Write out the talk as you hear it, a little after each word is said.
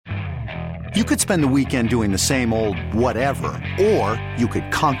You could spend the weekend doing the same old whatever, or you could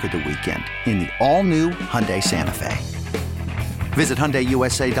conquer the weekend in the all-new Hyundai Santa Fe. Visit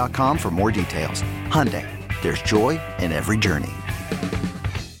HyundaiUSA.com for more details. Hyundai, there's joy in every journey.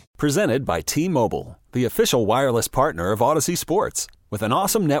 Presented by T-Mobile, the official wireless partner of Odyssey Sports. With an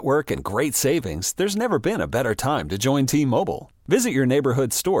awesome network and great savings, there's never been a better time to join T-Mobile. Visit your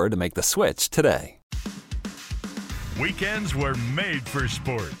neighborhood store to make the switch today. Weekends were made for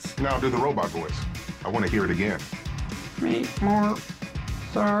sports. Now do the robot voice. I want to hear it again. Make more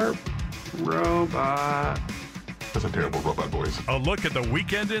sharp robot. That's a terrible robot voice. A look at the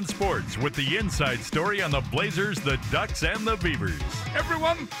weekend in sports with the inside story on the Blazers, the Ducks, and the Beavers.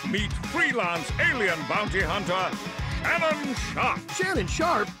 Everyone, meet freelance alien bounty hunter, Shannon Sharp. Shannon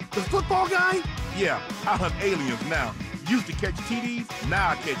Sharp? The football guy? Yeah, I hunt aliens now. Used to catch TDs, now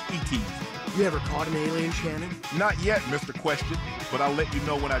I catch ETs. You ever caught an alien, Shannon? Not yet, Mr. Question, but I'll let you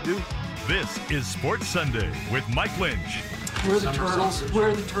know when I do. This is Sports Sunday with Mike Lynch. Where are the turtles? Where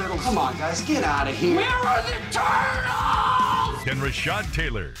are the turtles? Come on, guys, get out of here. Where are the turtles? And Rashad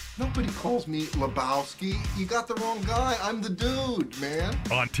Taylor. Nobody calls me Lebowski. You got the wrong guy. I'm the dude, man.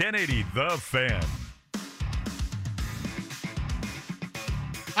 On 1080 The Fan.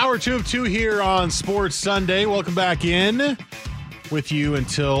 Hour 2 of 2 here on Sports Sunday. Welcome back in with you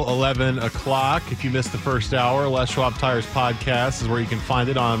until 11 o'clock. If you missed the first hour, Les Schwab Tires Podcast is where you can find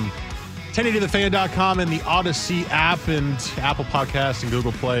it on 1080thefan.com and the Odyssey app and Apple Podcasts and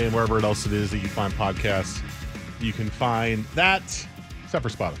Google Play and wherever else it is that you find podcasts. You can find that, except for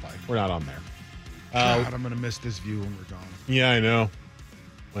Spotify. We're not on there. God, I'm going to miss this view when we're gone. Yeah, I know.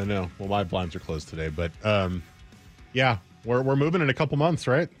 Well, my blinds are closed today, but yeah, we're moving in a couple months,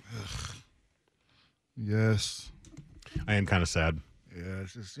 right? Ugh. Yes. I am kind of sad. Yeah,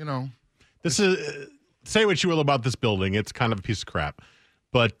 it's just, This is, say what you will about this building. It's kind of a piece of crap.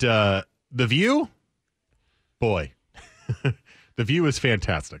 But the view, boy, the view is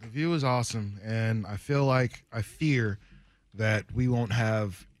fantastic. The view is awesome. And I fear that we won't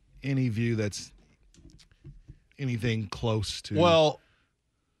have any view that's anything close to. Well,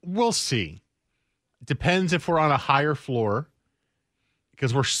 we'll see. It depends if we're on a higher floor,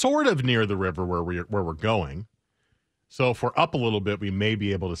 because we're sort of near the river where we're going. So if we're up a little bit, we may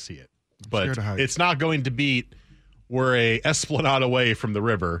be able to see it. But it's not going to beat, we're a esplanade away from the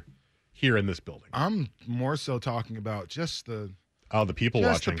river here in this building. I'm more so talking about just the people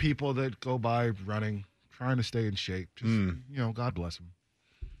watching. Just the people that go by running, trying to stay in shape. Just, God bless them.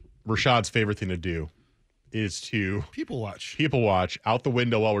 Rashad's favorite thing to do is to people watch out the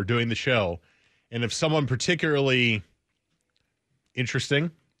window while we're doing the show. And if someone particularly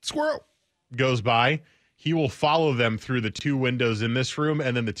interesting squirrel goes by, he will follow them through the two windows in this room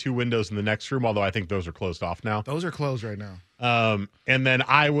and then the two windows in the next room, although I think those are closed off now. Those are closed right now. And then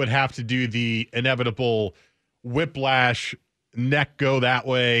I would have to do the inevitable whiplash, neck go that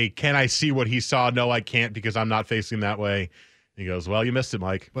way. Can I see what he saw? No, I can't because I'm not facing that way. He goes, well, you missed it,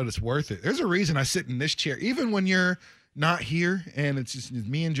 Mike. But it's worth it. There's a reason I sit in this chair, even when you're not here and it's just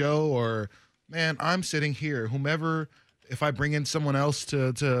me and Joe or, man, I'm sitting here. Whomever... If I bring in someone else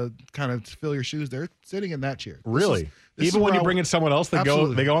to kind of fill your shoes, they're sitting in that chair. Really? Even when you bring in someone else, they go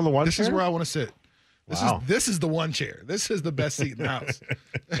on the one chair? This is where I want to sit. Wow. This is the one chair. This is the best seat in the house.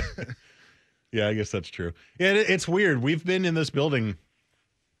 Yeah, I guess that's true. Yeah, it's weird. We've been in this building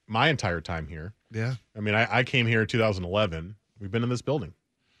my entire time here. Yeah. I mean, I came here in 2011. We've been in this building.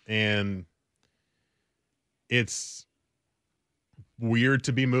 And it's weird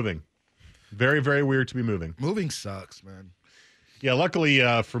to be moving. Very, very weird to be moving. Moving sucks, man. Yeah, luckily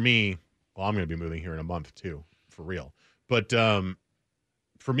for me, well, I'm going to be moving here in a month too, for real. But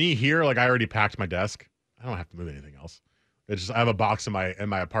for me here, like I already packed my desk. I don't have to move anything else. I have a box in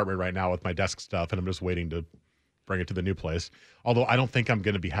my apartment right now with my desk stuff, and I'm just waiting to bring it to the new place. Although I don't think I'm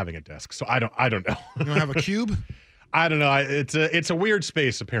going to be having a desk, so I don't know. You don't have a cube? I don't know. It's a weird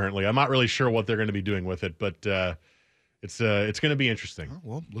space apparently. I'm not really sure what they're going to be doing with it, but. It's going to be interesting. Oh,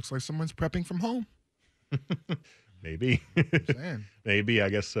 well, looks like someone's prepping from home. Maybe. Maybe, I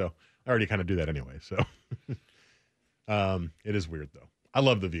guess so. I already kind of do that anyway, so. It is weird, though. I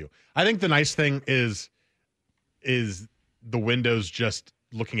love the view. I think the nice thing is the windows just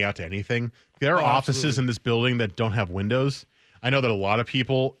looking out to anything. There are offices in this building that don't have windows. I know that a lot of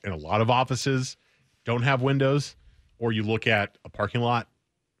people in a lot of offices don't have windows, or you look at a parking lot,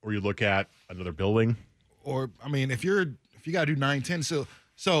 or you look at another building. Or, I mean, if you got to do 910, so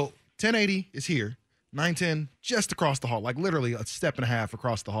 1080 is here, 910 just across the hall, like literally a step and a half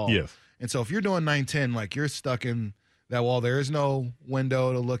across the hall. Yes. And so if you're doing 910, like you're stuck in that while there is no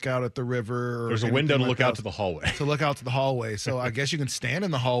window to look out at the river, or there's a window to look out to the hallway. To look out to the hallway. So I guess you can stand in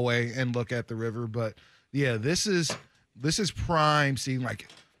the hallway and look at the river. But yeah, this is prime seeing like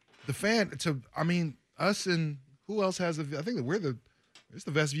the fan. Us and who else has I think that it's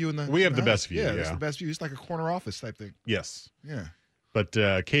the best view in the. We have the best view. Yeah, it's the best view. It's like a corner office type thing. Yes. Yeah. But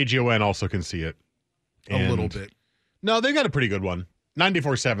KGON also can see it. A little bit. No, they got a pretty good one.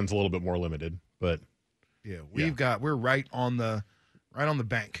 94.7's a little bit more limited, but yeah, we're right on the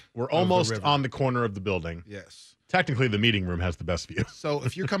bank. We're almost on the corner of the building. Yes. Technically, the meeting room has the best view. So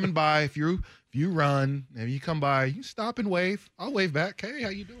if you're coming by, if you run, and you come by, you stop and wave. I'll wave back. Hey, how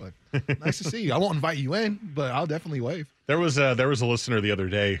you doing? Nice to see you. I won't invite you in, but I'll definitely wave. There was a listener the other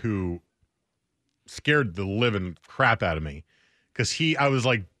day who scared the living crap out of me because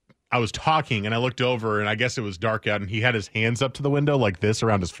I was talking and I looked over and I guess it was dark out and he had his hands up to the window like this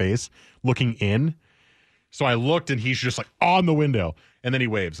around his face, looking in. So I looked and he's just like on the window and then he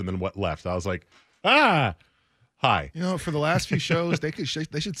waves and then left. I was like, hi. For the last few shows, they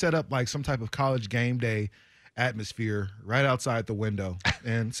should set up like some type of college game day atmosphere right outside the window.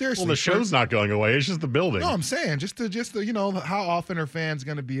 And seriously, well, the show's not going away. It's just the building. No, I'm saying just to how often are fans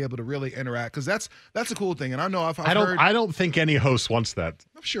going to be able to really interact? Because that's a cool thing. And I know I've heard. I don't think any host wants that.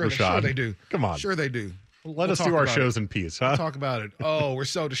 I'm sure they do. Come on, sure they do. Let us do our shows in peace, huh? We'll talk about it. Oh, we're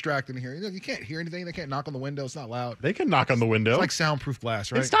so distracted in here. You can't hear anything. They can't knock on the window. It's not loud. They can knock on the window. It's like soundproof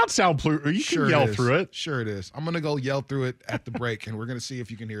glass, right? It's not soundproof. You can yell through it. Sure it is. I'm going to go yell through it at the break, and we're going to see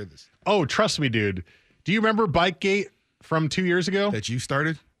if you can hear this. Oh, trust me, dude. Do you remember Bikegate from 2 years ago? That you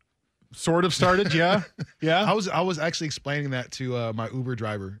started? Sort of started, yeah. Yeah. I was actually explaining that to my Uber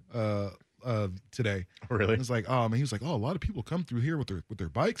driver today. Really? It was like, he was like, a lot of people come through here with their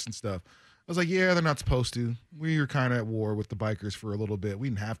bikes and stuff. I was like, yeah, they're not supposed to. We were kind of at war with the bikers for a little bit. We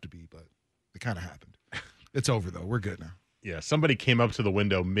didn't have to be, but it kind of happened. It's over, though. We're good now. Yeah, somebody came up to the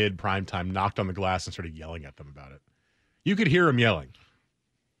window mid-prime time, knocked on the glass, and started yelling at them about it. You could hear them yelling.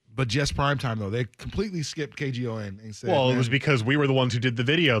 But just prime time, though. They completely skipped KGON and said, well, it was because we were the ones who did the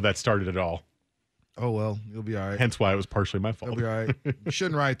video that started it all. Oh, well, you'll be all right. Hence why it was partially my fault. You'll be all right. You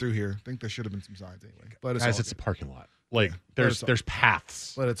shouldn't ride through here. I think there should have been some signs anyway. But it's a parking lot. Like, there's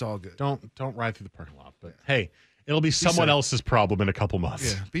paths. But it's all good. Don't ride through the parking lot. But, hey, it'll be someone else's problem in a couple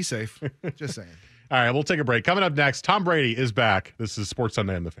months. Yeah, be safe. Just saying. All right, we'll take a break. Coming up next, Tom Brady is back. This is Sports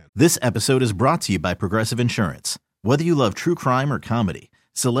Sunday on the Fan. This episode is brought to you by Progressive Insurance. Whether you love true crime or comedy,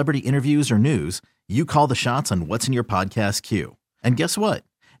 celebrity interviews or news, you call the shots on what's in your podcast queue. And guess what?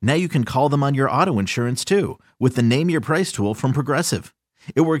 Now you can call them on your auto insurance, too, with the Name Your Price tool from Progressive.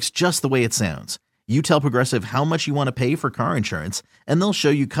 It works just the way it sounds. You tell Progressive how much you want to pay for car insurance, and they'll show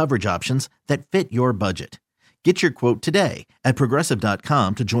you coverage options that fit your budget. Get your quote today at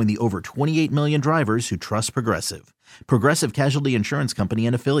Progressive.com to join the over 28 million drivers who trust Progressive. Progressive Casualty Insurance Company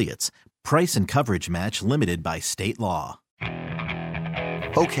and Affiliates. Price and coverage match limited by state law.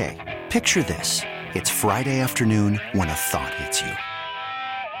 Okay, picture this. It's Friday afternoon when a thought hits you.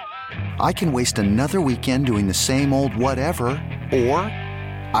 I can waste another weekend doing the same old whatever, or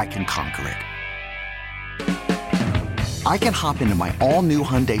I can conquer it. I can hop into my all-new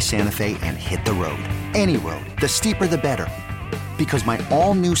Hyundai Santa Fe and hit the road. Any road. The steeper, the better. Because my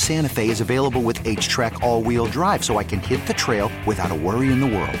all-new Santa Fe is available with H-Track all-wheel drive, so I can hit the trail without a worry in the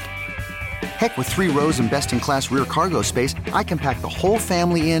world. Heck, with 3 rows and best-in-class rear cargo space, I can pack the whole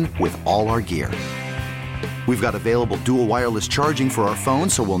family in with all our gear. We've got available dual wireless charging for our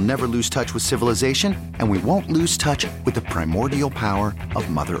phones, so we'll never lose touch with civilization, and we won't lose touch with the primordial power of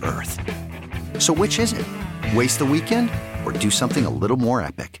Mother Earth. So which is it? Waste the weekend or do something a little more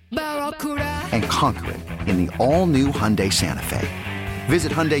epic? And conquer it in the all-new Hyundai Santa Fe.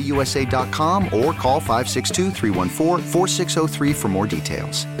 Visit HyundaiUSA.com or call 562-314-4603 for more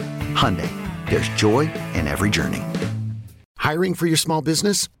details. Hyundai, there's joy in every journey. Hiring for your small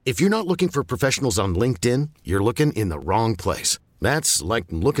business? If you're not looking for professionals on LinkedIn, you're looking in the wrong place. That's like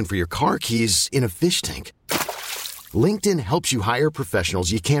looking for your car keys in a fish tank. LinkedIn helps you hire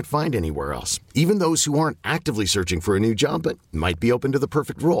professionals you can't find anywhere else, even those who aren't actively searching for a new job but might be open to the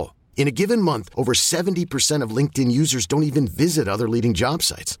perfect role. In a given month, over 70% of LinkedIn users don't even visit other leading job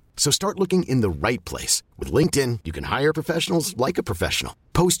sites. So start looking in the right place. With LinkedIn, you can hire professionals like a professional.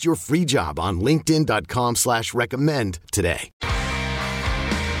 Post your free job on linkedin.com/recommend today.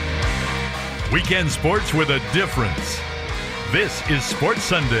 Weekend sports with a difference. This is Sports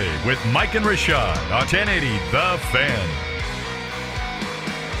Sunday with Mike and Rashad on 1080 The Fan.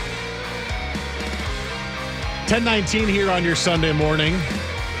 10:19 here on your Sunday morning.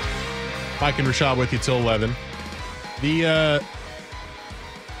 Mike and Rashad with you till 11.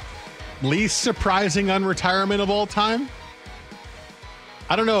 least surprising unretirement of all time.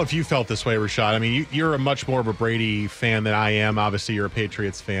 I don't know if you felt this way, Rashad. I mean, you're a much more of a Brady fan than I am. Obviously, you're a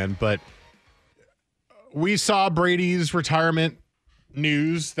Patriots fan, but we saw Brady's retirement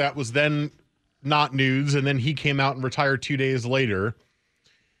news that was then not news, and then he came out and retired 2 days later.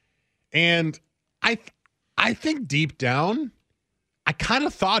 And I think deep down, I kind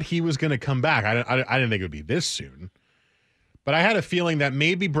of thought he was going to come back. I didn't think it would be this soon. But I had a feeling that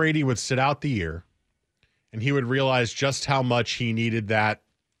maybe Brady would sit out the year and he would realize just how much he needed that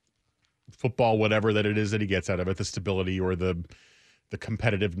football, whatever that it is that he gets out of it, the stability or the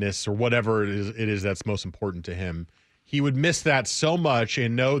competitiveness or whatever it is that's most important to him. He would miss that so much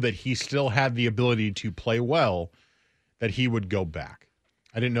and know that he still had the ability to play well that he would go back.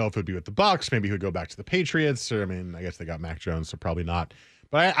 I didn't know if it would be with the Bucs. Maybe he would go back to the Patriots. Or, I mean, I guess they got Mac Jones, so probably not.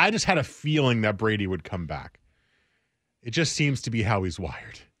 But I just had a feeling that Brady would come back. It just seems to be how he's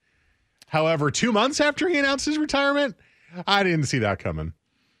wired. However, 2 months after he announced his retirement, I didn't see that coming.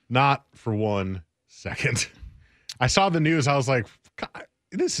 Not for 1 second. I saw the news. I was like, God,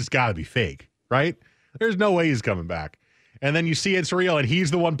 this has got to be fake, right? There's no way he's coming back. And then you see it's real, and he's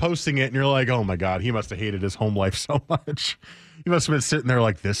the one posting it, and you're like, oh, my God, he must have hated his home life so much. He must have been sitting there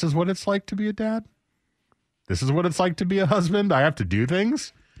like, this is what it's like to be a dad? This is what it's like to be a husband? I have to do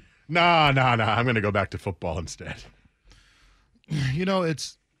things? Nah. I'm going to go back to football instead. You know,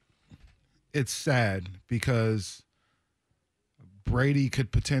 it's sad because Brady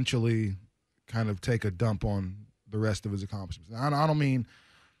could potentially kind of take a dump on the rest of his accomplishments. I don't mean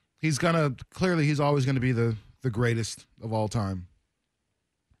he's always going to be the greatest of all time.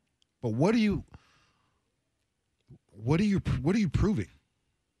 But what are you proving?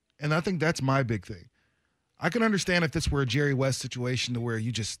 And I think that's my big thing. I can understand if this were a Jerry West situation to where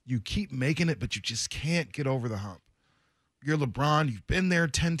you keep making it, but you just can't get over the hump. You're LeBron, you've been there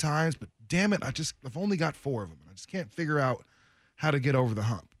 10 times, but damn it, I've only got 4 of them. I just can't figure out how to get over the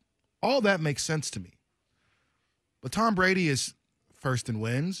hump. All that makes sense to me. But Tom Brady is first in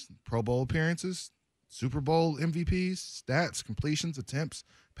wins, Pro Bowl appearances, Super Bowl MVPs, stats, completions, attempts,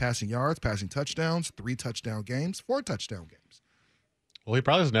 passing yards, passing touchdowns, 3 touchdown games, 4 touchdown games. Well, he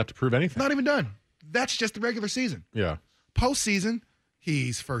probably doesn't have to prove anything. Not even done. That's just the regular season. Yeah. Postseason,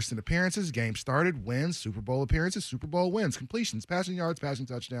 he's first in appearances, games started, wins, Super Bowl appearances, Super Bowl wins, completions, passing yards, passing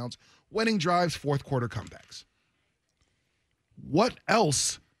touchdowns, winning drives, fourth quarter comebacks. What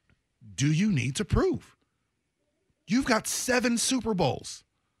else do you need to prove? You've got 7 Super Bowls.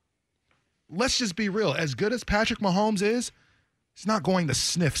 Let's just be real. As good as Patrick Mahomes is, he's not going to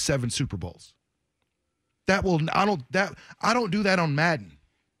sniff 7 Super Bowls. I don't do that on Madden.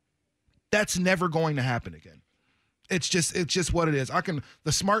 That's never going to happen again. It's just what it is.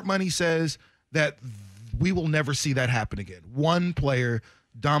 The smart money says that we will never see that happen again. One player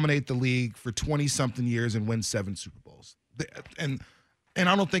dominate the league for 20-something years and win 7 Super Bowls. And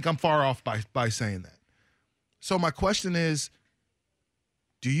I don't think I'm far off by saying that. So my question is,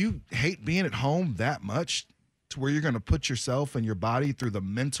 do you hate being at home that much to where you're going to put yourself and your body through the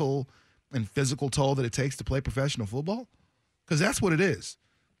mental and physical toll that it takes to play professional football? Because that's what it is.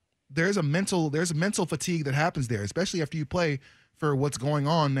 There's a mental fatigue that happens there, especially after you play for what's going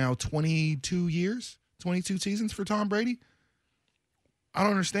on now 22 years, 22 seasons for Tom Brady. I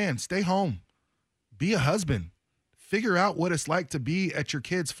don't understand. Stay home. Be a husband. Figure out what it's like to be at your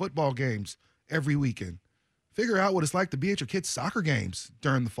kids' football games every weekend. Figure out what it's like to be at your kids' soccer games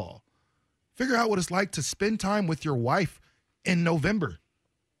during the fall. Figure out what it's like to spend time with your wife in November,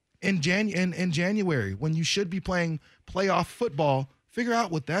 in January, when you should be playing playoff football. Figure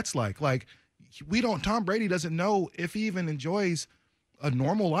out what that's like. Like, Tom Brady doesn't know if he even enjoys a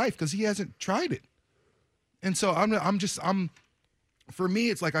normal life because he hasn't tried it. And so for me,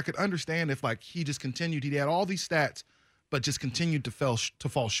 it's like I could understand if like he just continued, he had all these stats, but just continued to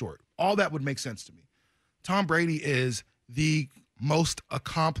fall short. All that would make sense to me. Tom Brady is the most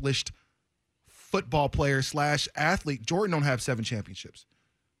accomplished football player / athlete. Jordan don't have 7 championships.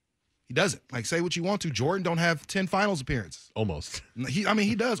 He doesn't. Like, say what you want to. Jordan don't have 10 finals appearances. Almost.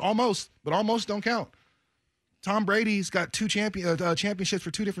 He does, almost, but almost don't count. Tom Brady's got 2 championships for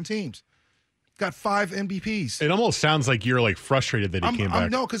 2 different teams. Got 5 MVPs. It almost sounds like you're like frustrated that he came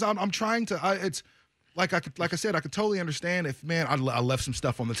back. No, because I'm trying to. It's like I said, I could totally understand if I left some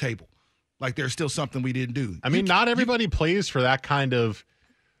stuff on the table. Like there's still something we didn't do. I mean, not everybody plays for that kind of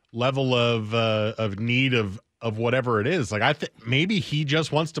level of need of whatever it is. Like I think maybe he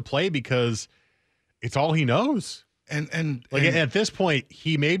just wants to play because it's all he knows. And at this point,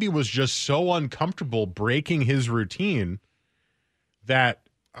 he maybe was just so uncomfortable breaking his routine that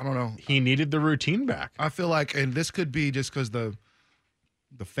I don't know. He needed the routine back. I feel like, and this could be just because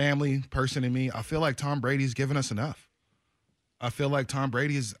the family person in me, I feel like Tom Brady's given us enough. I feel like Tom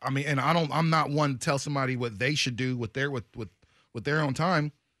Brady is. I mean, and I'm not one to tell somebody what they should do with their own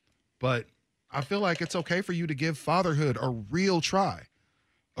time, but I feel like it's okay for you to give fatherhood a real try,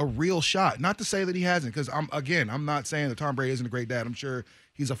 a real shot. Not to say that he hasn't, because I'm not saying that Tom Brady isn't a great dad. I'm sure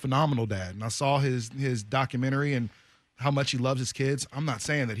he's a phenomenal dad, and I saw his documentary and how much he loves his kids. I'm not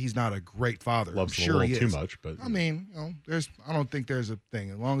saying that he's not a great father. Loves I'm him sure a little he is. too much, but I mean, I don't think there's a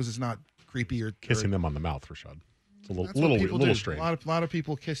thing as long as it's not creepy or kissing them on the mouth, Rashad. It's a that's little strange. A lot of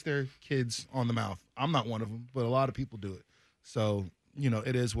people kiss their kids on the mouth. I'm not one of them, but a lot of people do it. So,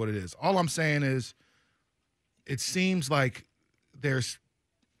 it is what it is. All I'm saying is it seems like there's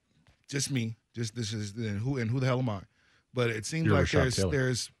just me, just this is and who the hell am I? But it seems You're like Rashad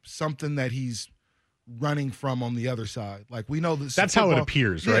there's something that he's running from on the other side. Like we know this. That's how it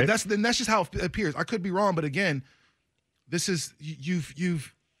appears, right? That's just how it appears. I could be wrong, but again, this is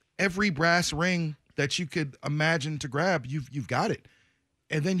you've every brass ring that you could imagine to grab, you've got it,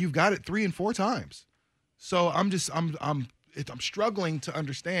 and then you've got it 3 and 4 times. So I'm struggling to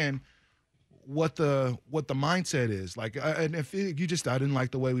understand what the mindset is like. And if I didn't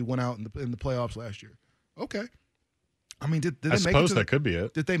like the way we went out in the playoffs last year. Okay, I mean, did they make it? I suppose that could be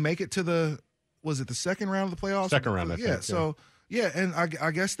it. Did they make it to the? Was it the second round of the playoffs? Second round, I think. Yeah. So and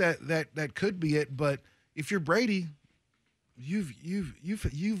I guess that could be it. But if you're Brady, you've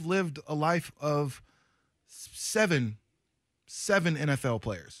lived a life of seven NFL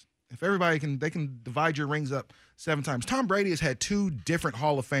players. If everybody they can divide your rings up 7 times. Tom Brady has had 2 different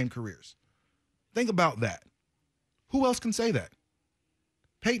Hall of Fame careers. Think about that. Who else can say that?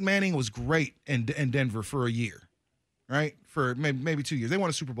 Peyton Manning was great in Denver for a year, right? For maybe 2 years. They won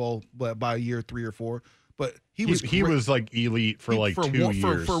a Super Bowl by year 3 or 4. But he was like elite for 2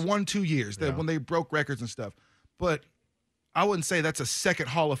 years. For 1-2 years when they broke records and stuff. But I wouldn't say that's a second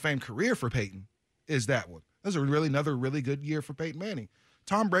Hall of Fame career for Peyton, is that one. That was another really good year for Peyton Manning.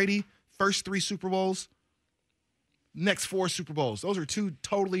 Tom Brady, first 3 Super Bowls, next 4 Super Bowls. Those are 2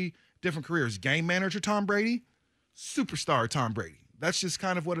 totally different careers. Game manager Tom Brady, superstar Tom Brady. That's just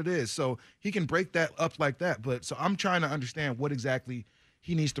kind of what it is. So he can break that up like that. But so I'm trying to understand what exactly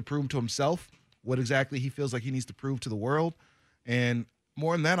he needs to prove to himself, what exactly he feels like he needs to prove to the world. And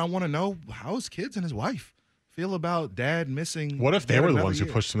more than that, I want to know how his kids and his wife feel about dad missing. What if they were the ones who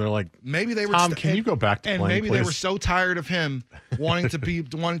pushed him? They're like, maybe they were. Tom, can you go back to playing? And maybe please? They were so tired of him wanting to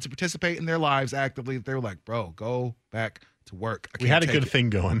participate in their lives actively that they were like, "Bro, go back to work." We had a good thing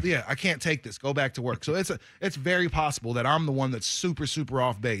going. Yeah, I can't take this. Go back to work. So it's very possible that I'm the one that's super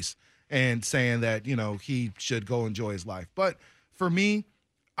off base and saying that he should go enjoy his life. But for me,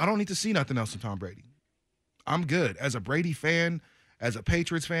 I don't need to see nothing else from Tom Brady. I'm good as a Brady fan, as a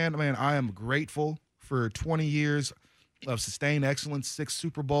Patriots fan. Man, I am grateful for 20 years of sustained excellence, 6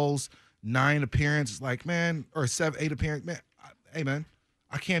 Super Bowls, 9 appearances, or 8 appearances. Man, hey, man,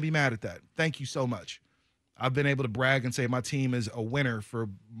 I can't be mad at that. Thank you so much. I've been able to brag and say my team is a winner for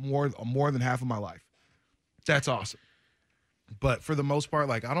more than half of my life. That's awesome. But for the most part,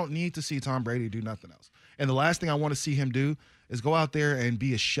 I don't need to see Tom Brady do nothing else. And the last thing I want to see him do is go out there and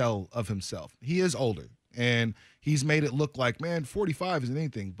be a shell of himself. He is older, and he's made it look like, man, 45 isn't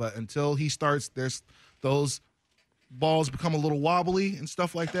anything. But until he starts, there's those balls become a little wobbly and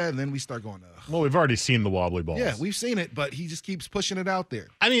stuff like that, and then we start going, ugh. Well, we've already seen the wobbly balls. Yeah, we've seen it, but he just keeps pushing it out there.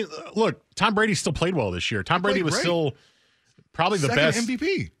 I mean, look, Tom Brady still played well this year. Tom Brady was still probably the best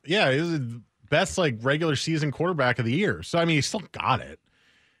MVP. Yeah, he was the best regular season quarterback of the year. So I mean, he still got it.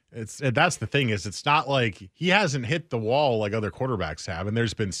 That's the thing is it's not like he hasn't hit the wall like other quarterbacks have, and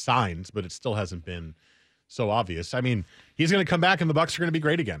there's been signs, but it still hasn't been so obvious. I mean, he's going to come back, and the Bucs are going to be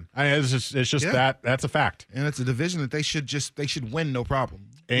great again. I mean, it's just that's a fact. And it's a division that they should win, no problem.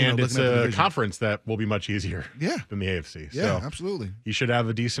 And it's a conference that will be much easier than the AFC. Yeah, so absolutely. He should have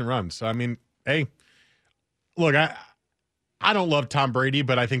a decent run. So I mean, hey, look, I don't love Tom Brady,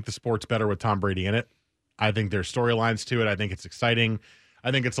 but I think the sport's better with Tom Brady in it. I think there's storylines to it. I think it's exciting. I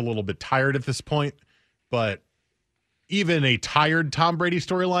think it's a little bit tired at this point, but even a tired Tom Brady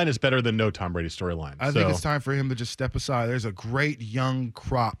storyline is better than no Tom Brady storyline. I think it's time for him to just step aside. There's a great young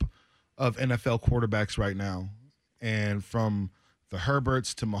crop of NFL quarterbacks right now, and from the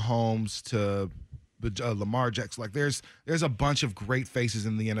Herberts to Mahomes to Lamar Jackson, there's a bunch of great faces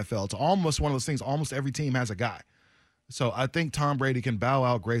in the NFL. It's almost one of those things. Almost every team has a guy. So I think Tom Brady can bow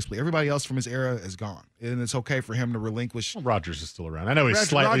out gracefully. Everybody else from his era is gone, and it's okay for him to relinquish. Well, Rodgers is still around. I know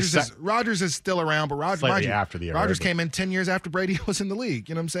he's Rodgers is still around, but after the era. Rodgers came in 10 years after Brady was in the league.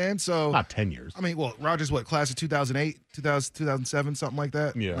 You know what I'm saying? So not 10 years. I mean, well, Rodgers class of 2008, 2007, something like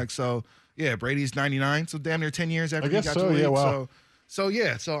that. Yeah. Brady's 99, so damn near 10 years after he got to the league. Yeah, wow. So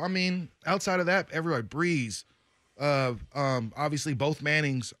I mean, outside of that, everybody, Breeze, obviously both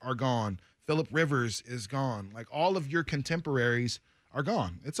Mannings are gone. Phillip Rivers is gone. Like, all of your contemporaries are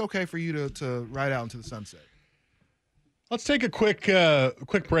gone. It's okay for you to ride out into the sunset. Let's take a quick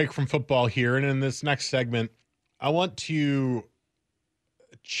break from football here, and in this next segment, I want to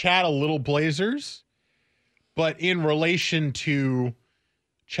chat a little Blazers, but in relation to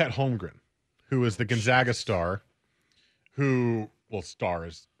Chet Holmgren, who is the Gonzaga star, star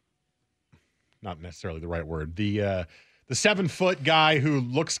is not necessarily the right word. The 7-foot guy who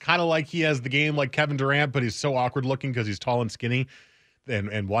looks kind of like he has the game like Kevin Durant, but he's so awkward looking because he's tall and skinny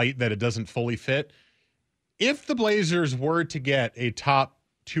and white that it doesn't fully fit. If the Blazers were to get a top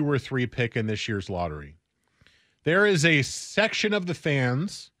 2 or 3 pick in this year's lottery, there is a section of the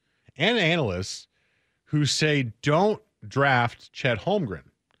fans and analysts who say don't draft Chet Holmgren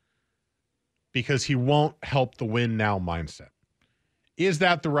because he won't help the win now mindset. Is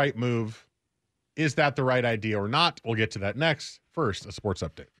that the right move? Is that the right idea or not? We'll get to that next. First, a sports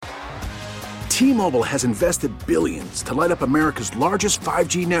update. T-Mobile has invested billions to light up America's largest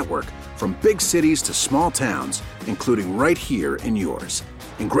 5G network, from big cities to small towns, including right here in yours.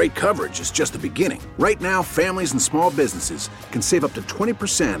 And great coverage is just the beginning. Right now, families and small businesses can save up to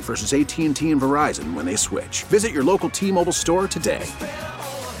 20% versus AT&T and Verizon when they switch. Visit your local T-Mobile store today.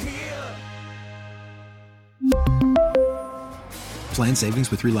 Plan savings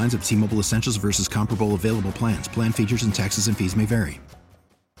with 3 lines of T-Mobile Essentials versus comparable available plans. Plan features and taxes and fees may vary.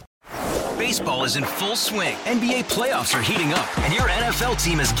 Baseball is in full swing. NBA playoffs are heating up, and your NFL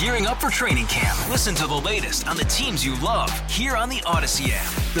team is gearing up for training camp. Listen to the latest on the teams you love here on the Odyssey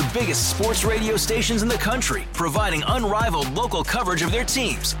app. The biggest sports radio stations in the country, providing unrivaled local coverage of their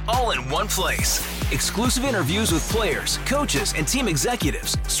teams, all in one place. Exclusive interviews with players, coaches, and team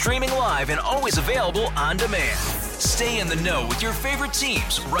executives, streaming live and always available on demand. Stay in the know with your favorite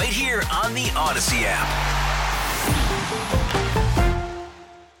teams right here on the Odyssey app.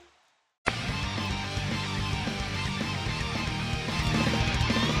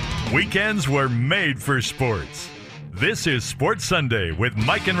 Weekends were made for sports. This is Sports Sunday with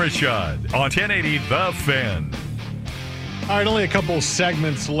Mike and Rashad on 1080 The Fan. All right, only a couple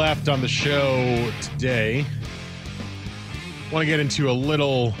segments left on the show today. Want to get into a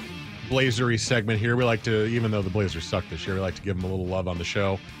little Blazery segment here. We like to, even though the Blazers suck this year, we like to give them a little love on the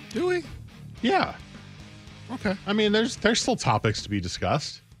show. Do we? Yeah. Okay. I mean, there's still topics to be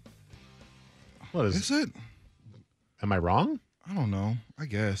discussed. What is it? Am I wrong? I don't know. I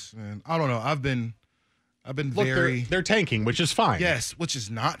guess, man. I don't know. I've been Look, very. They're tanking, which is fine. Yes, which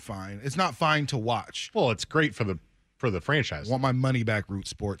is not fine. It's not fine to watch. Well, it's great for the franchise. I want my money back, Root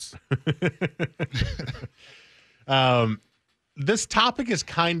Sports. This topic is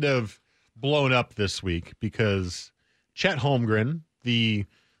kind of blown up this week because Chet Holmgren, the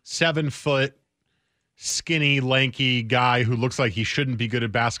 7-foot, skinny, lanky guy who looks like he shouldn't be good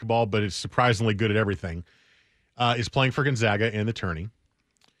at basketball, but is surprisingly good at everything, is playing for Gonzaga in the tourney,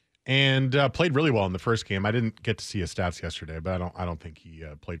 and played really well in the first game. I didn't get to see his stats yesterday, but I don't think he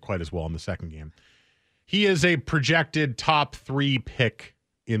played quite as well in the second game. He is a projected top 3 pick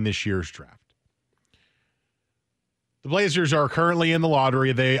in this year's draft. The Blazers are currently in the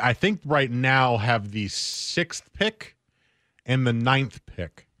lottery. They, I think, right now have the 6th pick and the 9th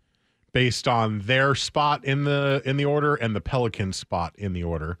pick, based on their spot in the order and the Pelicans' spot in the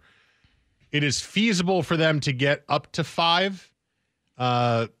order. It is feasible for them to get up to 5.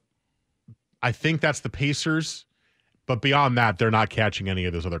 I think that's the Pacers, but beyond that, they're not catching any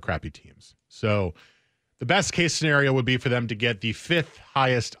of those other crappy teams. So the best case scenario would be for them to get the 5th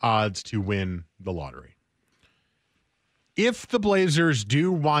highest odds to win the lottery. If the Blazers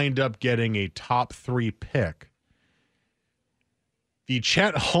do wind up getting a top 3 pick, the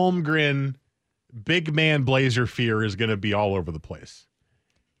Chet Holmgren big man Blazer fear is going to be all over the place.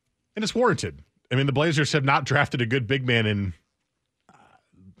 And it's warranted. I mean, the Blazers have not drafted a good big man in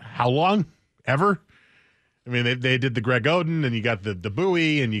how long? Ever? I mean, they did the Greg Oden, and you got the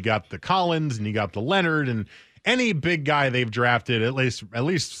Bowie, and you got the Collins, and you got the Leonard, and any big guy they've drafted, at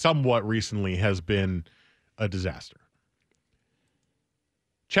least somewhat recently, has been a disaster.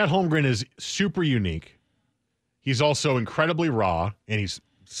 Chet Holmgren is super unique. He's also incredibly raw, and he's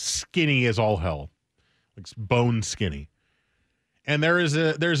skinny as all hell, like bone skinny. And there's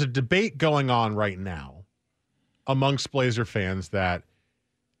a debate going on right now amongst Blazer fans that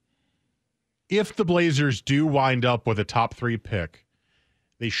if the Blazers do wind up with a top 3 pick,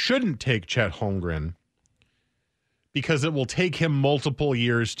 they shouldn't take Chet Holmgren because it will take him multiple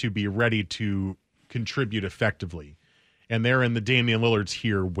years to be ready to contribute effectively. And they're in the Damian Lillard's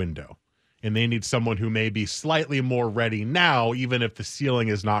here window. and they need someone who may be slightly more ready now, even if the ceiling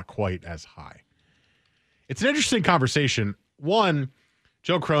is not quite as high. It's an interesting conversation. One,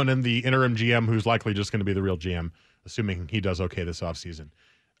 Joe Cronin, the interim GM, who's likely just going to be the real GM, assuming he does okay this offseason,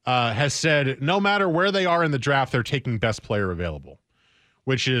 has said no matter where they are in the draft, they're taking best player available,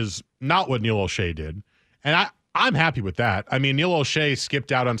 which is not what Neil O'Shea did. And I'm happy with that. I mean, Neil O'Shea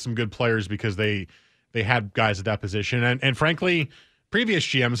skipped out on some good players because they had guys at that position. And frankly, previous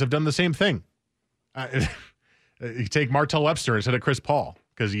GMs have done the same thing. You take Martell Webster instead of Chris Paul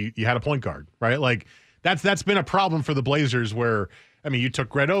because you had a point guard, right? Like, that's been a problem for the Blazers where, I mean, you took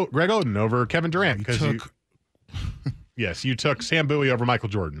Greg Oden over Kevin Durant because yes, you took Sam Bowie over Michael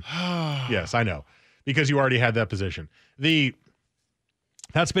Jordan. Yes, I know, because you already had that position.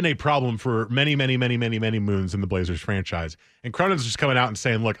 That's been a problem for many moons in the Blazers franchise. And Cronin's just coming out and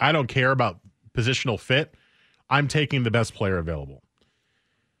saying, look, I don't care about positional fit. I'm taking the best player available.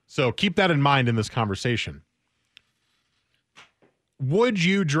 So keep that in mind in this conversation. Would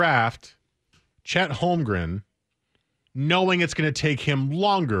you draft Chet Holmgren knowing it's going to take him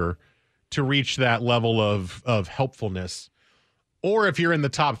longer to reach that level of helpfulness? Or if you're in the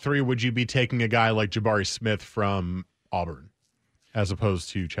top 3, would you be taking a guy like Jabari Smith from Auburn as opposed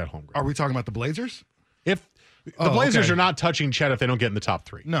to Chet Holmgren? Are we talking about the Blazers? If the Blazers are not touching Chet if they don't get in the top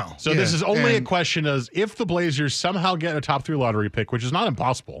 3. No. So this is only a question of if the Blazers somehow get a top 3 lottery pick, which is not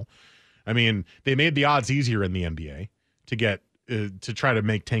impossible. I mean, they made the odds easier in the NBA to get to try to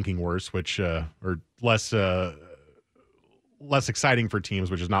make tanking worse, which or less exciting for teams,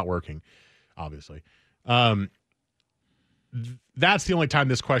 which is not working, obviously. That's the only time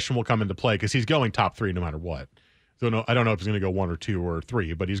this question will come into play because he's going top 3 no matter what. So I don't know if he's going to go 1 or 2 or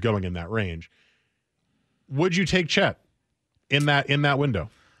 3, but he's going in that range. Would you take Chet in that window?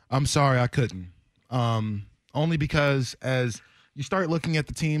 I'm sorry, I couldn't. Only because as you start looking at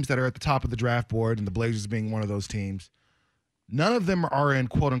the teams that are at the top of the draft board, and the Blazers being one of those teams, none of them are in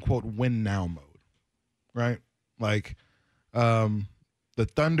quote-unquote win-now mode, right? Like the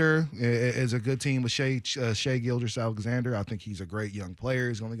Thunder is a good team with Shai Gilgeous-Alexander. I think he's a great young player.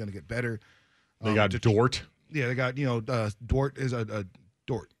 He's only going to get better. They got Dort. Yeah, they got, Dort is a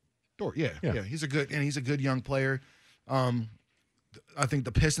Dort. Yeah. He's a good young player. I think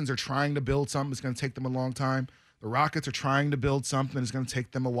the Pistons are trying to build something. It's going to take them a long time. The Rockets are trying to build something. It's going to take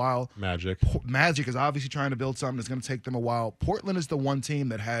them a while. Magic is obviously trying to build something. It's going to take them a while. Portland is the one team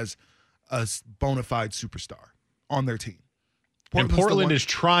that has a bona fide superstar on their team. Portland is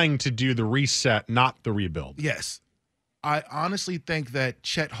trying to do the reset, not the rebuild. Yes. I honestly think that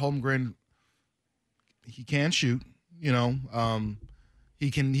Chet Holmgren, he can shoot. He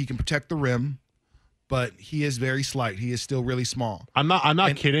can protect the rim, but he is very slight. He is still really small. I'm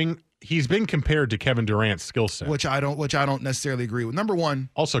not kidding. He's been compared to Kevin Durant's skill set, which I don't necessarily agree with. Number one,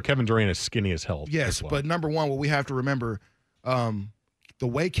 also Kevin Durant is skinny as hell. Yes, but number one, what we have to remember, the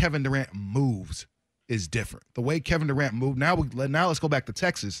way Kevin Durant moves is different. The way Kevin Durant moved. Now let's go back to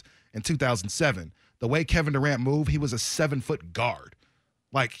Texas in 2007. The way Kevin Durant moved, he was a 7-foot guard.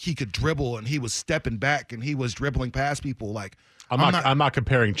 Like, he could dribble and he was stepping back and he was dribbling past people. Like, I'm not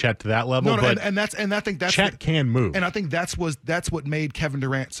comparing Chet to that level, but I think that's Chet can move. And I think that's what made Kevin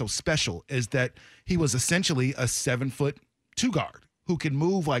Durant so special, is that he was essentially a 7-foot 2 guard who can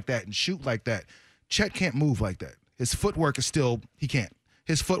move like that and shoot like that. Chet can't move like that. His footwork is still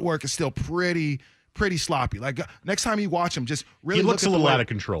pretty sloppy. Like, next time you watch him, just really he looks a little out of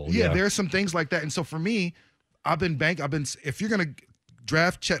control. Yeah, there's some things like that. And so for me, if you're going to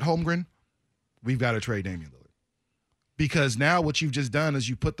draft Chet Holmgren, we've got to trade Damian Lillard. Because now what you've just done is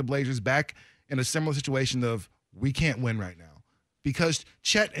you put the Blazers back in a similar situation of, we can't win right now. Because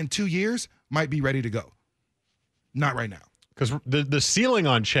Chet in 2 years might be ready to go. Not right now. Because the ceiling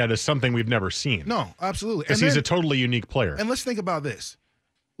on Chet is something we've never seen. No, absolutely. Because he's a totally unique player. And let's think about this.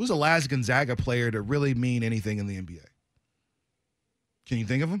 Who's the last Gonzaga player to really mean anything in the NBA? Can you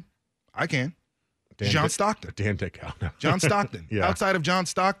think of him? I can. John Stockton. Dan Dickau. No. John Stockton. Yeah. Outside of John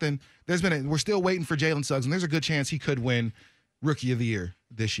Stockton, we're still waiting for Jalen Suggs, and there's a good chance he could win Rookie of the Year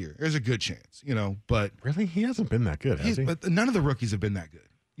this year. There's a good chance, but really, he hasn't been that good, has he? But none of the rookies have been that good.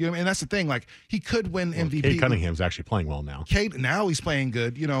 You know what I mean? And that's the thing. Like, he could win MVP. Cade Cunningham's actually playing well now. Now he's playing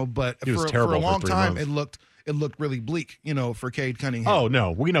good, but for a long time it looked really bleak, for Cade Cunningham. Oh,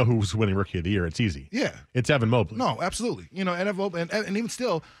 no. We know who's winning Rookie of the Year. It's easy. Yeah. It's Evan Mobley. No, absolutely. And even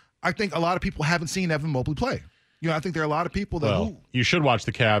still, I think a lot of people haven't seen Evan Mobley play. I think there are a lot of people that you should watch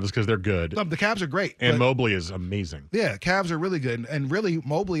the Cavs because they're good. No, the Cavs are great. And Mobley is amazing. Yeah, Cavs are really good. And really,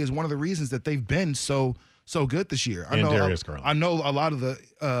 Mobley is one of the reasons that they've been so good this year. Darius Garland. I know a lot of the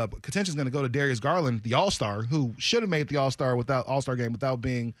contention is going to go to Darius Garland, the All-Star, who should have made the All-Star game without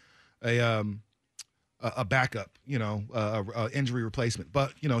being a backup, injury replacement.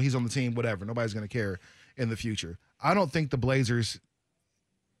 But, he's on the team, whatever. Nobody's going to care in the future. I don't think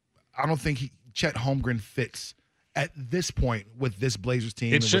Chet Holmgren fits at this point with this Blazers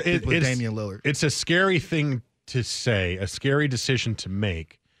team with Damian Lillard. It's a scary thing to say, a scary decision to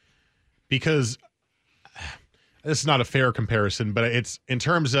make, because this is not a fair comparison, but it's in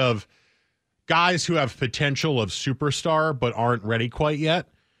terms of guys who have potential of superstar but aren't ready quite yet.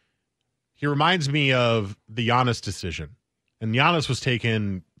 He reminds me of the Giannis decision. And Giannis was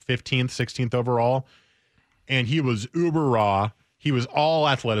taken 15th, 16th overall, and he was uber raw. He was all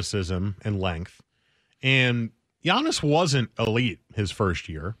athleticism and length. And Giannis wasn't elite his first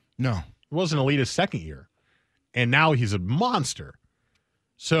year. No. He wasn't elite his second year. And now he's a monster.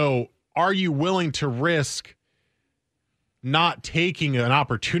 So are you willing to risk not taking an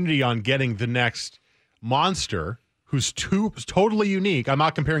opportunity on getting the next monster who's totally unique? I'm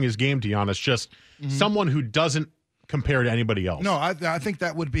not comparing his game to Giannis, just someone who doesn't compare to anybody else. No, I think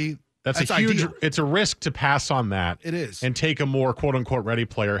that would be that's a huge ideal. It's a risk to pass on that. It is. And take a more quote unquote ready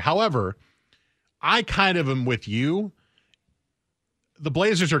player. However, I kind of am with you. The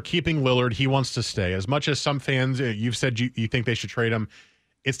Blazers are keeping Lillard. He wants to stay. As much as some fans, you've said you think they should trade him,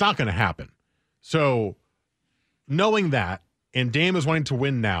 it's not going to happen. So knowing that, and Dame is wanting to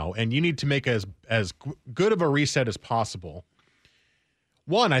win now, and you need to make as good of a reset as possible.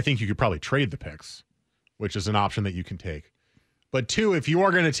 One, I think you could probably trade the picks, which is an option that you can take. But two, if you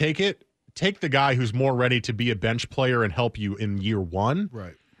are going to take it, take the guy who's more ready to be a bench player and help you in year one.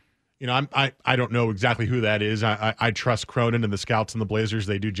 Right. I don't know exactly who that is. I trust Cronin and the scouts and the Blazers.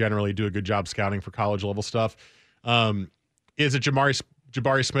 They generally do a good job scouting for college level stuff. Is it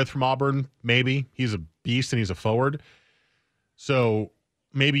Jabari Smith from Auburn? Maybe. He's a beast and he's a forward. So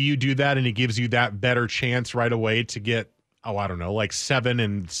maybe you do that and it gives you that better chance right away to get, like 7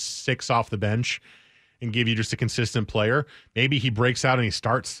 and 6 off the bench and give you just a consistent player. Maybe he breaks out and he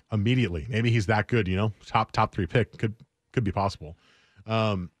starts immediately. Maybe he's that good, top 3 pick. Could be possible.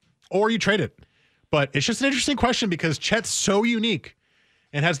 Or you trade it. But it's just an interesting question because Chet's so unique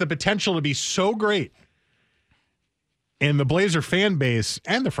and has the potential to be so great. And the Blazer fan base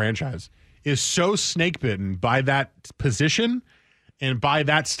and the franchise is so snake-bitten by that position and by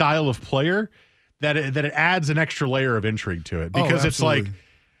that style of player that it adds an extra layer of intrigue to it. Because it's like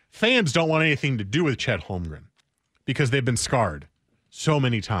fans don't want anything to do with Chet Holmgren because they've been scarred so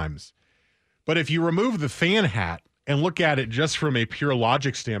many times. But if you remove the fan hat and look at it just from a pure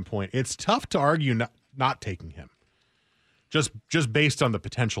logic standpoint, it's tough to argue not taking him just based on the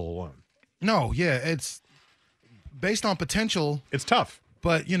potential alone. No, yeah, it's based on potential. It's tough.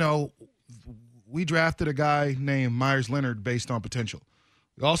 But, we drafted a guy named Myers Leonard based on potential.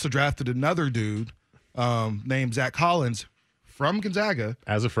 We also drafted another dude named Zach Collins from Gonzaga.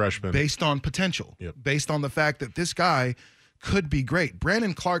 As a freshman. Based on potential. Yep. Based on the fact that this guy could be great.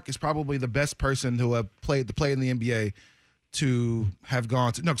 Brandon Clark is probably the best person who have played the play in the NBA to have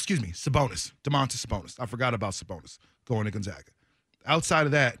gone to, Sabonis, Domantas Sabonis. I forgot about Sabonis going to Gonzaga. Outside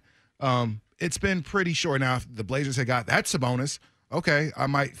of that, it's been pretty short. Now, if the Blazers had got that Sabonis, okay, I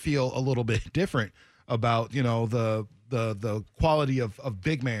might feel a little bit different about, the quality of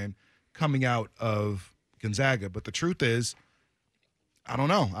big man coming out of Gonzaga. But the truth is, I don't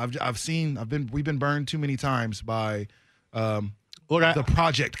know. We've been burned too many times by the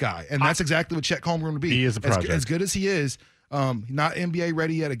project guy, and that's exactly what Chet Holmgren would be. He is a project. As good as he is, not NBA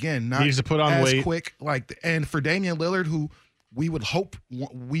ready yet. Again, not needs to put on weight. Quick. And for Damian Lillard, who we would hope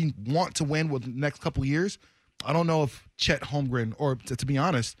we want to win with the next couple of years, I don't know if Chet Holmgren, or to be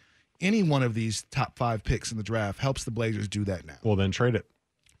honest, any one of these top 5 picks in the draft helps the Blazers do that now. Well, then trade it.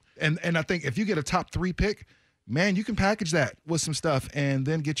 And I think if you get a top 3 pick, man, you can package that with some stuff and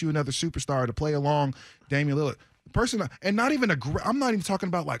then get you another superstar to play along Damian Lillard. I'm not even talking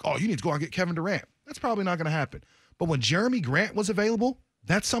about you need to go out and get Kevin Durant. That's probably not going to happen. But when Jeremy Grant was available,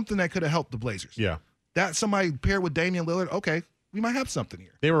 that's something that could have helped the Blazers. Yeah. That somebody paired with Damian Lillard, okay, we might have something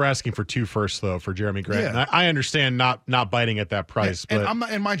here. They were asking for 2 firsts, though, for Jeremy Grant. Yeah. And I understand not biting at that price. Yeah. But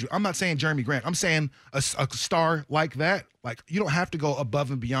And mind you, I'm not saying Jeremy Grant. I'm saying a star like that, you don't have to go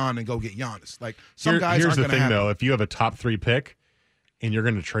above and beyond and go get Giannis. Some guys aren't going to have. Here's the thing, though. If you have a top 3 pick and you're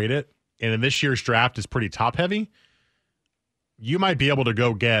going to trade it, and in this year's draft is pretty top-heavy, you might be able to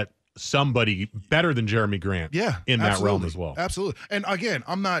go get somebody better than Jeremy Grant in that realm as well. Absolutely. And again,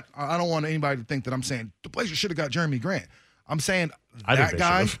 I don't want anybody to think that I'm saying the Blazers should have got Jeremy Grant. I'm saying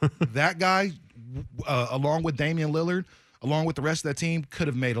that guy, along with Damian Lillard, along with the rest of that team, could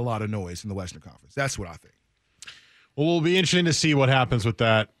have made a lot of noise in the Western Conference. That's what I think. Well, it'll be interesting to see what happens with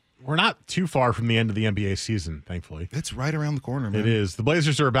that we're not too far from the end of the NBA season, thankfully. It's right around the corner, man. It is. The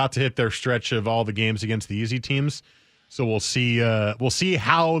Blazers are about to hit their stretch of all the games against the easy teams, so we'll see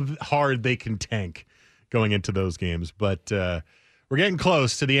how hard they can tank going into those games. But we're getting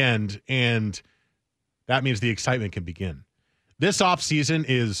close to the end, and that means the excitement can begin. This offseason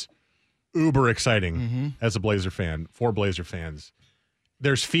is uber exciting as a Blazer fan, for Blazer fans.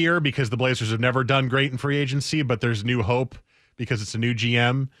 There's fear because the Blazers have never done great in free agency, but there's new hope because it's a new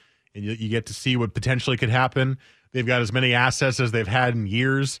GM, and you get to see what potentially could happen. They've got as many assets as they've had in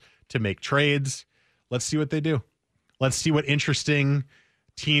years to make trades. Let's see what they do. Let's see what interesting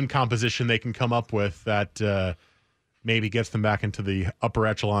team composition they can come up with that maybe gets them back into the upper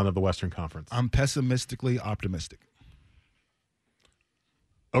echelon of the Western Conference. I'm pessimistically optimistic.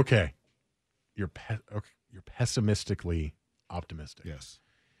 Okay. You're pessimistically optimistic. Yes.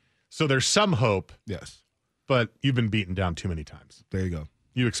 So there's some hope. Yes. But you've been beaten down too many times. There you go.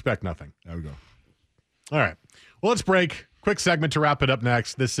 You expect nothing. There we go. All right. Well, let's break. Quick segment to wrap it up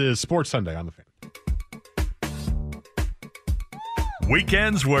next. This is Sports Sunday on The Fan.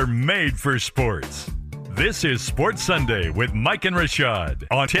 Weekends were made for sports. This is Sports Sunday with Mike and Rashad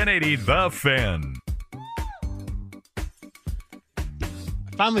on 1080 The Fan.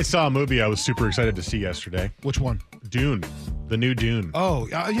 I finally saw a movie I was super excited to see yesterday. Which one? Dune. The new Dune. Oh,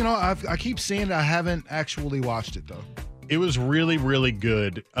 I keep seeing it. I haven't actually watched it, though. It was really, really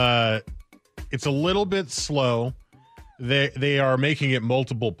good. It's a little bit slow. They are making it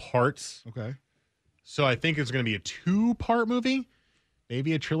multiple parts. Okay. So I think it's going to be a 2-part movie.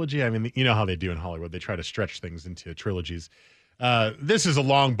 Maybe a trilogy. I mean, you know how they do in Hollywood. They try to stretch things into trilogies. This is a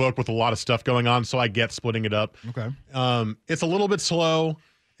long book with a lot of stuff going on, so I get splitting it up. Okay. It's a little bit slow,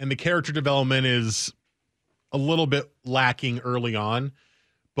 and the character development is a little bit lacking early on.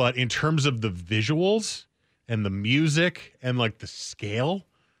 But in terms of the visuals and the music and, like, the scale,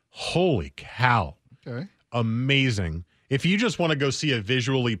 holy cow. Okay. Amazing. If you just want to go see a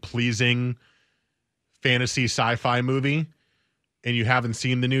visually pleasing fantasy sci-fi movie and you haven't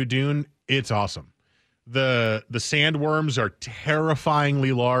seen the new Dune, it's awesome. The sandworms are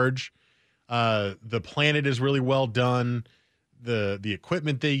terrifyingly large. The planet is really well done. The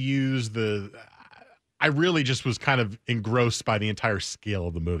equipment they use, I really just was kind of engrossed by the entire scale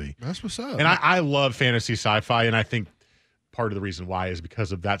of the movie. That's what's up. And I love fantasy sci-fi, and I think part of the reason why is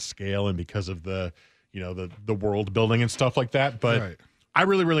because of that scale and because of the world building and stuff like that. But right. I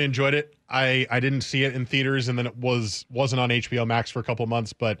really, really enjoyed it. I didn't see it in theaters, and then it wasn't on HBO Max for a couple of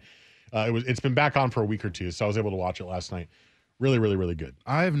months, but it's been back on for a week or two, so I was able to watch it last night. Really, really, really good.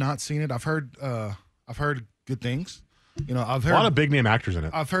 I have not seen it. I've heard good things. I've heard a lot of big name actors in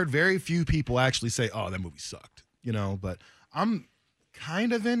it. I've heard very few people actually say, "Oh, that movie sucked." But I'm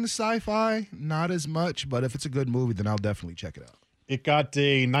kind of into sci-fi, not as much, but if it's a good movie, then I'll definitely check it out. It got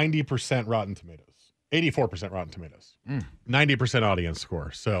a 90% Rotten Tomatoes. 84% Rotten Tomatoes. 90% audience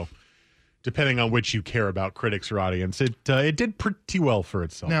score. So depending on which you care about, critics or audience, it did pretty well for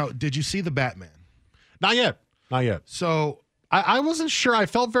itself. Now, did you see The Batman? Not yet. So I wasn't sure. I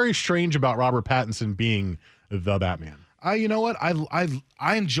felt very strange about Robert Pattinson being the Batman. You know what?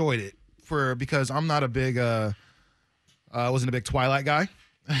 I enjoyed it because I'm not a big wasn't a big Twilight guy.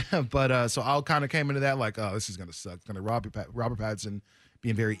 But so I kind of came into that like, oh, this is gonna suck. It's gonna Robert Pattinson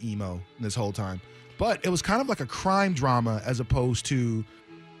being very emo this whole time. But it was kind of like a crime drama as opposed to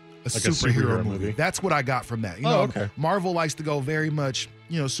a superhero movie. That's what I got from that. Okay. Marvel likes to go very much,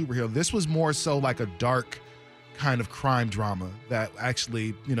 superhero. This was more so like a dark kind of crime drama that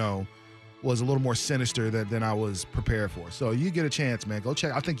actually, was a little more sinister than I was prepared for. So you get a chance, man. Go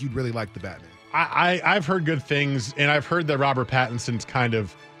check. I think you'd really like The Batman. I've heard good things, and I've heard that Robert Pattinson's kind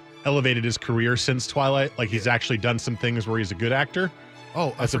of elevated his career since Twilight. Like he's actually done some things where he's a good actor.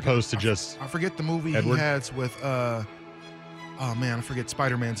 Oh, as opposed to just I forget the movie Edward? He has with I forget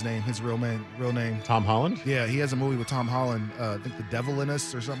Spider-Man's name, his real name. Tom Holland? Yeah, he has a movie with Tom Holland, I think The Devil in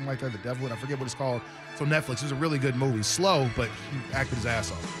Us or something like that. I forget what it's called. It's on Netflix. It was a really good movie. Slow, but he acted his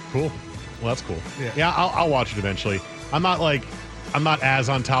ass off. Cool. Well, that's cool. Yeah. I'll watch it eventually. I'm not as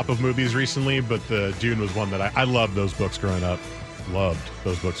on top of movies recently, but the Dune was one that I loved those books growing up.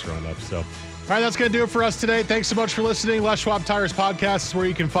 So all right, that's going to do it for us today. Thanks so much for listening. Les Schwab Tires Podcast is where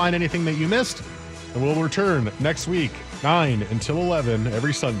you can find anything that you missed. And we'll return next week, 9 until 11,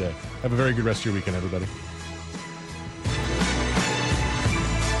 every Sunday. Have a very good rest of your weekend, everybody.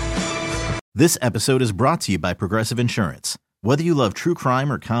 This episode is brought to you by Progressive Insurance. Whether you love true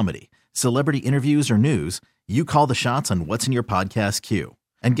crime or comedy, celebrity interviews or news, you call the shots on what's in your podcast queue.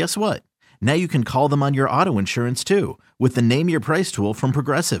 And guess what? Now you can call them on your auto insurance too with the Name Your Price tool from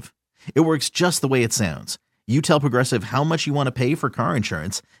Progressive. It works just the way it sounds. You tell Progressive how much you want to pay for car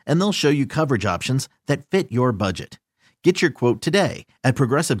insurance, and they'll show you coverage options that fit your budget. Get your quote today at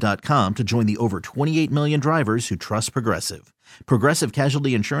Progressive.com to join the over 28 million drivers who trust Progressive. Progressive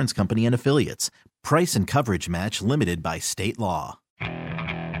Casualty Insurance Company and Affiliates. Price and coverage match limited by state law.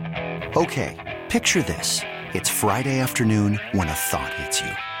 Okay, picture this. It's Friday afternoon when a thought hits you.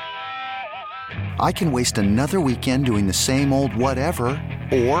 I can waste another weekend doing the same old whatever,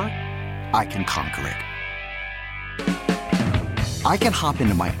 or I can conquer it. I can hop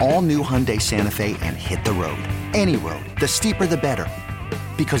into my all-new Hyundai Santa Fe and hit the road. Any road. The steeper, the better.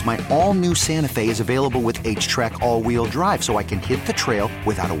 Because my all-new Santa Fe is available with H-Track all-wheel drive, so I can hit the trail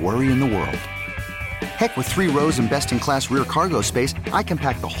without a worry in the world. Heck, with 3 rows and best-in-class rear cargo space, I can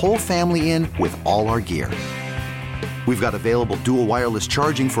pack the whole family in with all our gear. We've got available dual wireless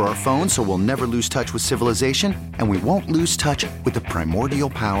charging for our phones, so we'll never lose touch with civilization, and we won't lose touch with the primordial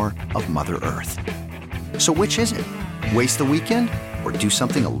power of Mother Earth. So which is it? Waste the weekend or do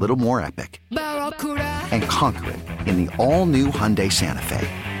something a little more epic? And conquer it in the all-new Hyundai Santa Fe.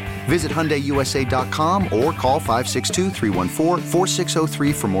 Visit HyundaiUSA.com or call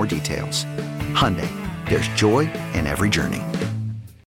 562-314-4603 for more details. Hyundai, there's joy in every journey.